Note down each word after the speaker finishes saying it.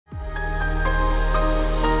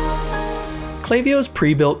Klaviyo's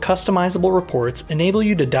pre-built customizable reports enable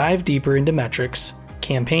you to dive deeper into metrics,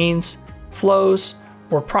 campaigns, flows,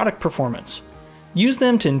 or product performance. Use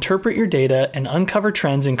them to interpret your data and uncover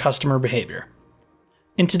trends in customer behavior.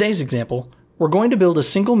 In today's example, we're going to build a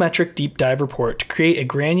single metric deep dive report to create a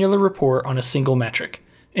granular report on a single metric,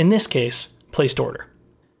 in this case, placed order.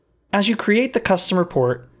 As you create the custom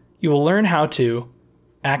report, you will learn how to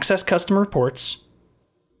access custom reports,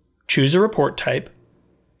 choose a report type,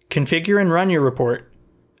 configure and run your report,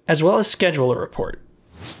 as well as schedule a report.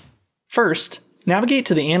 First, navigate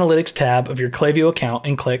to the Analytics tab of your Klaviyo account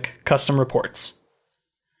and click Custom Reports.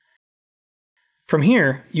 From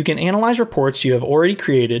here, you can analyze reports you have already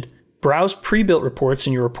created, browse pre-built reports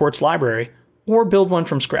in your reports library, or build one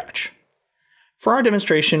from scratch. For our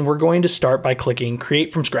demonstration, we're going to start by clicking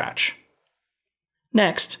Create from Scratch.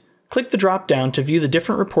 Next, click the drop-down to view the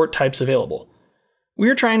different report types available. We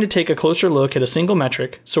are trying to take a closer look at a single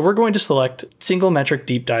metric, so we're going to select Single Metric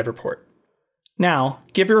Deep Dive Report. Now,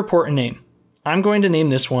 give your report a name. I'm going to name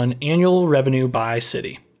this one Annual Revenue by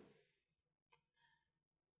City.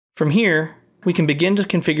 From here, we can begin to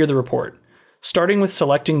configure the report, starting with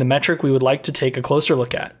selecting the metric we would like to take a closer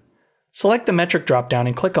look at. Select the metric dropdown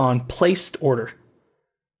and click on Placed Order.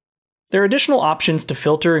 There are additional options to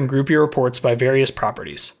filter and group your reports by various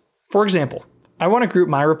properties. For example, I want to group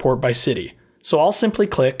my report by city, so I'll simply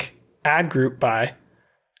click Add Group By,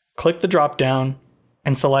 click the dropdown,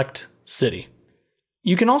 and select City.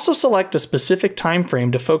 You can also select a specific time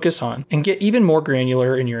frame to focus on and get even more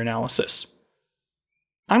granular in your analysis.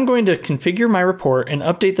 I'm going to configure my report and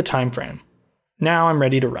update the time frame. Now I'm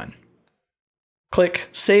ready to run. Click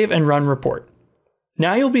Save and Run Report.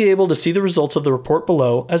 Now you'll be able to see the results of the report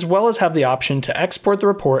below, as well as have the option to export the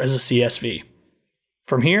report as a CSV.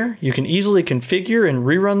 From here, you can easily configure and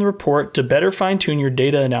rerun the report to better fine-tune your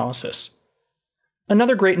data analysis.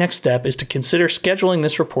 Another great next step is to consider scheduling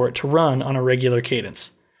this report to run on a regular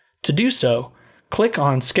cadence. To do so, click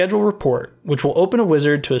on Schedule Report, which will open a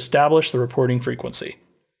wizard to establish the reporting frequency.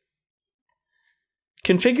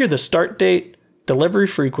 Configure the start date, delivery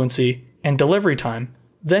frequency, and delivery time,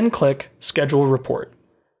 then click Schedule Report.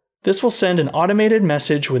 This will send an automated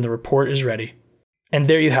message when the report is ready. And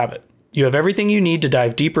there you have it. You have everything you need to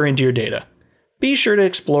dive deeper into your data. Be sure to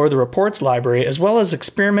explore the reports library as well as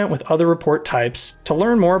experiment with other report types to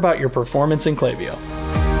learn more about your performance in Klaviyo.